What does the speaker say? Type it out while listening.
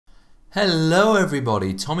Hello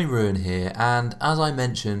everybody, Tommyruin here, and as I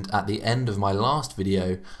mentioned at the end of my last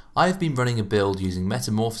video, I've been running a build using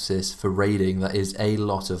Metamorphosis for raiding that is a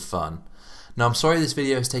lot of fun. Now I'm sorry this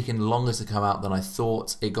video has taken longer to come out than I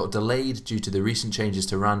thought. It got delayed due to the recent changes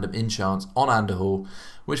to random enchants on Underhall,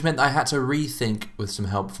 which meant I had to rethink with some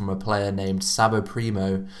help from a player named Sabo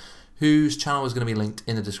Primo, whose channel is going to be linked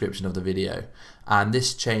in the description of the video, and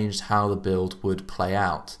this changed how the build would play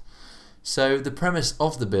out. So the premise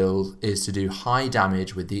of the build is to do high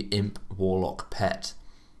damage with the Imp Warlock pet.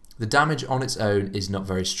 The damage on its own is not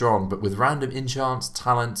very strong, but with random enchants,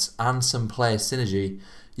 talents and some player synergy,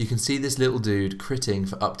 you can see this little dude critting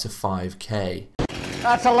for up to 5k.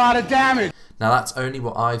 That's a lot of damage! Now that's only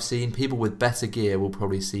what I've seen. People with better gear will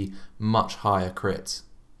probably see much higher crits.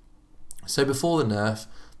 So before the nerf,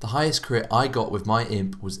 the highest crit I got with my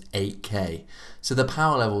Imp was 8k, so the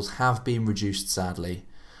power levels have been reduced sadly.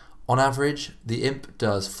 On average, the Imp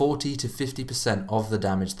does 40 to 50% of the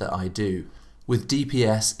damage that I do, with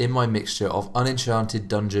DPS in my mixture of unenchanted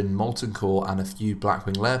dungeon, molten core and a few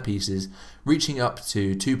Blackwing lair pieces reaching up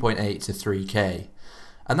to 2.8 to 3k.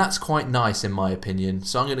 And that's quite nice in my opinion,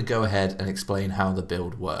 so I'm going to go ahead and explain how the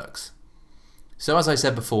build works. So as I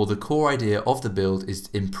said before, the core idea of the build is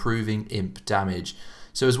improving Imp damage.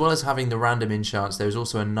 So as well as having the random enchants, there is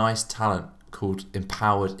also a nice talent called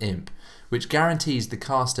Empowered Imp, which guarantees the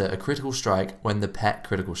caster a critical strike when the pet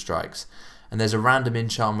critical strikes. And there's a random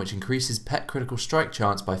enchant which increases pet critical strike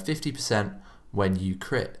chance by 50% when you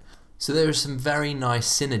crit. So there is some very nice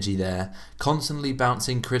synergy there, constantly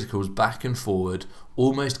bouncing criticals back and forward,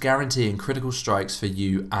 almost guaranteeing critical strikes for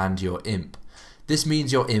you and your Imp. This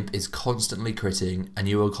means your Imp is constantly critting and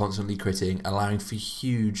you are constantly critting, allowing for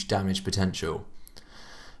huge damage potential.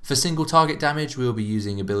 For single target damage, we will be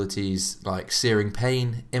using abilities like Searing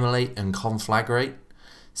Pain, Immolate and Conflagrate.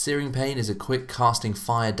 Searing Pain is a quick casting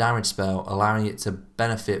fire damage spell, allowing it to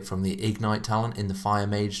benefit from the Ignite talent in the Fire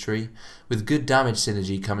Mage tree, with good damage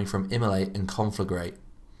synergy coming from Immolate and Conflagrate.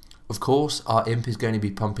 Of course, our Imp is going to be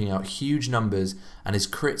pumping out huge numbers and his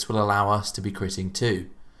crits will allow us to be critting too.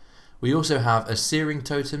 We also have a Searing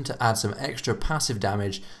Totem to add some extra passive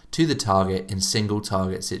damage to the target in single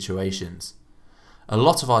target situations. A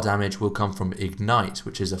lot of our damage will come from Ignite,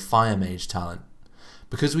 which is a Fire Mage talent.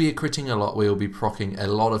 Because we are critting a lot, we will be proccing a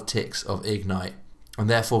lot of ticks of Ignite, and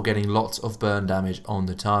therefore getting lots of burn damage on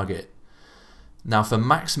the target. Now for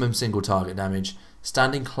maximum single target damage,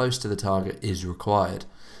 standing close to the target is required.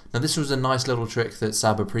 Now this was a nice little trick that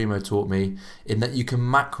Sabo Primo taught me, in that you can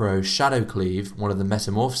macro Shadow Cleave, one of the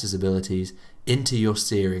Metamorphosis abilities, into your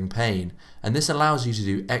Searing Pain, and this allows you to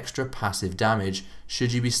do extra passive damage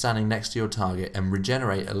should you be standing next to your target and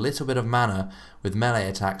regenerate a little bit of mana with melee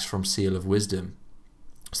attacks from Seal of Wisdom.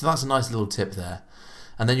 So that's a nice little tip there.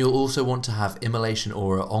 And then you'll also want to have Immolation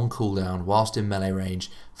Aura on cooldown whilst in melee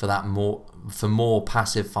range for more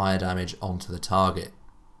passive fire damage onto the target.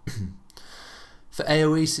 For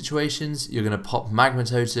AoE situations, you're going to pop Magma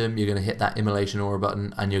Totem, you're going to hit that Immolation Aura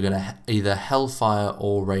button, and you're going to either Hellfire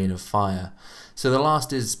or Rain of Fire. So the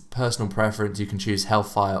last is personal preference, you can choose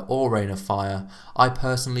Hellfire or Rain of Fire. I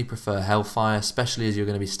personally prefer Hellfire, especially as you're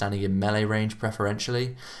going to be standing in melee range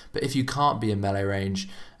preferentially. But if you can't be in melee range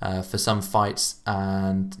for some fights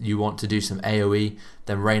and you want to do some AoE,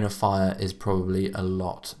 then Rain of Fire is probably a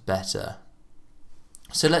lot better.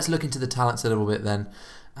 So let's look into the talents a little bit then,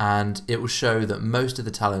 and it will show that most of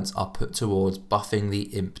the talents are put towards buffing the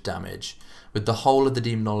Imp damage, with the whole of the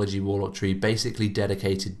Demonology Warlock tree basically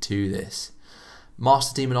dedicated to this.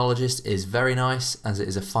 Master Demonologist is very nice, as it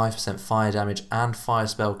is a 5% fire damage and fire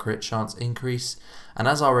spell crit chance increase, and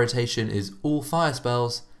as our rotation is all fire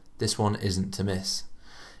spells, this one isn't to miss.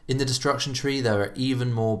 In the Destruction tree there are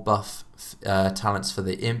even more buff talents for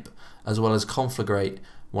the Imp, as well as Conflagrate,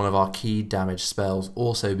 one of our key damage spells,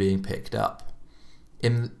 also being picked up.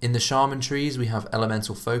 In the Shaman trees we have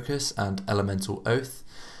Elemental Focus and Elemental Oath.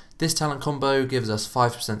 This talent combo gives us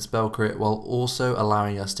 5% spell crit while also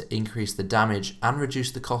allowing us to increase the damage and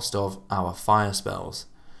reduce the cost of our fire spells.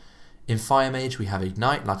 In Fire Mage we have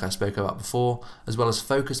Ignite, like I spoke about before, as well as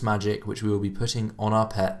Focus Magic, which we will be putting on our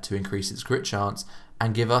pet to increase its crit chance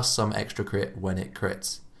and give us some extra crit when it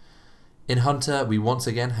crits. In Hunter we once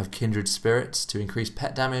again have Kindred Spirits to increase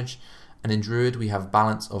pet damage, and in Druid we have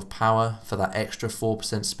Balance of Power for that extra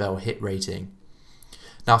 4% spell hit rating.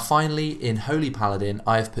 Now finally, in Holy Paladin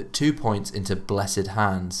I have put 2 points into Blessed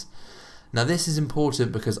Hands. Now this is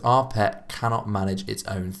important because our pet cannot manage its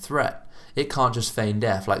own threat. It can't just feign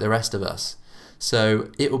death like the rest of us.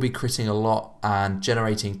 So it will be critting a lot and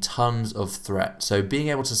generating tons of threat. So being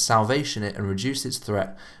able to salvation it and reduce its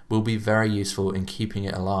threat will be very useful in keeping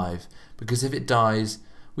it alive, because if it dies,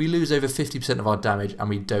 we lose over 50% of our damage, and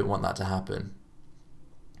we don't want that to happen.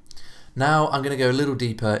 Now I'm going to go a little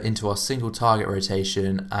deeper into our single target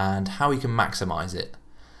rotation and how we can maximize it.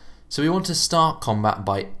 So we want to start combat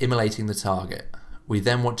by immolating the target. We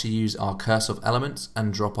then want to use our Curse of Elements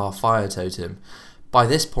and drop our fire totem. By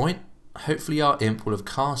this point, hopefully our imp will have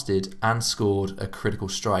casted and scored a critical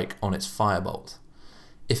strike on its firebolt.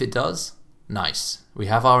 If it does, nice. We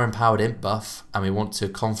have our empowered imp buff and we want to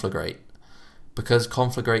conflagrate. Because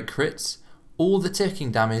conflagrate crits, all the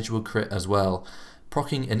ticking damage will crit as well,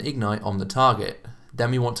 proccing an ignite on the target.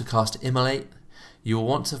 Then we want to cast Immolate. You will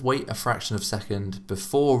want to wait a fraction of a second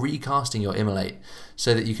before recasting your Immolate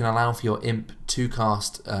so that you can allow for your imp to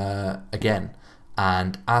cast again.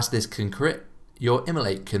 And as this can crit, your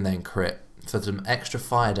Immolate can then crit for some extra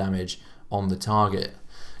fire damage on the target.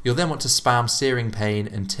 You'll then want to spam Searing Pain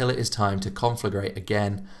until it is time to conflagrate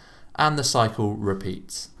again, and the cycle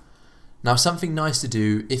repeats. Now something nice to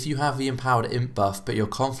do if you have the empowered imp buff but your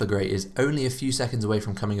conflagrate is only a few seconds away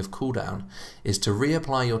from coming off cooldown is to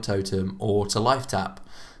reapply your totem or to life tap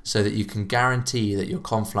so that you can guarantee that your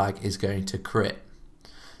conflag is going to crit.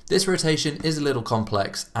 This rotation is a little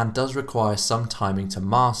complex and does require some timing to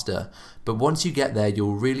master, but once you get there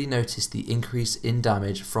you'll really notice the increase in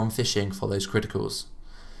damage from fishing for those criticals.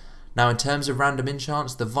 Now in terms of random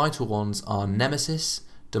enchants, the vital ones are Nemesis,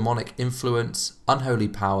 Demonic Influence, Unholy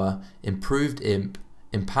Power, Improved Imp,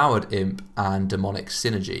 Empowered Imp, and Demonic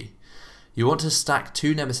Synergy. You want to stack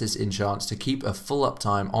 2 Nemesis enchants to keep a full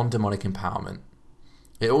uptime on Demonic Empowerment.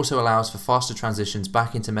 It also allows for faster transitions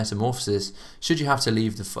back into Metamorphosis should you have to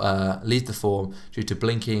leave the form due to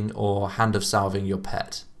blinking or Hand of Salving your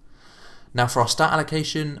pet. Now for our stat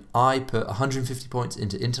allocation, I put 150 points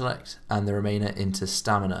into Intellect and the remainder into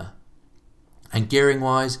Stamina. And gearing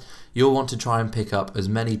wise, you'll want to try and pick up as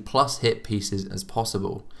many plus hit pieces as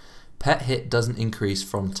possible. Pet hit doesn't increase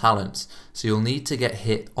from talents, so you'll need to get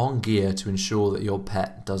hit on gear to ensure that your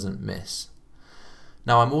pet doesn't miss.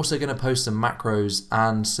 Now I'm also going to post some macros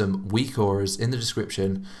and some weak auras in the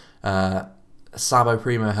description. Sabo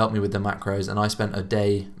Primo helped me with the macros and I spent a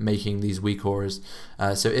day making these weak auras,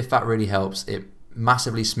 so if that really helps, it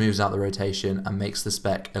massively smooths out the rotation and makes the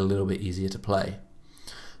spec a little bit easier to play.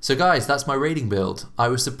 So guys, that's my raiding build. I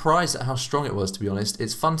was surprised at how strong it was, to be honest.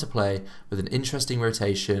 It's fun to play with an interesting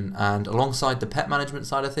rotation, and alongside the pet management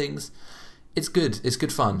side of things, it's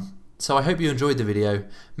good fun. So I hope you enjoyed the video.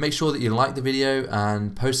 Make sure that you like the video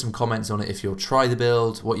and post some comments on it if you'll try the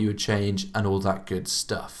build, what you would change, and all that good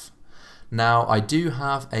stuff. Now I do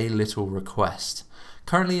have a little request.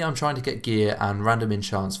 Currently I'm trying to get gear and random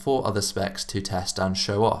enchants for other specs to test and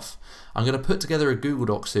show off. I'm going to put together a Google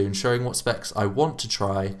Doc soon showing what specs I want to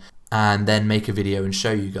try and then make a video and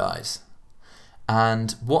show you guys.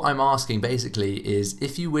 And what I'm asking basically is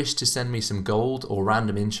if you wish to send me some gold or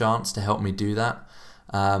random enchants to help me do that,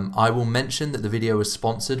 I will mention that the video was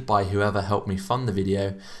sponsored by whoever helped me fund the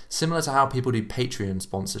video, similar to how people do Patreon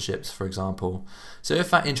sponsorships, for example. So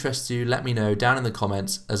if that interests you, let me know down in the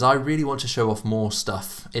comments, as I really want to show off more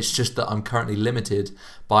stuff. It's just that I'm currently limited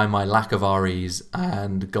by my lack of REs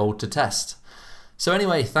and gold to test. So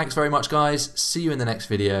anyway, thanks very much guys, see you in the next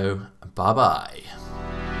video, bye bye.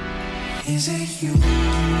 Is it you?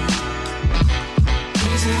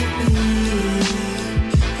 Is it me?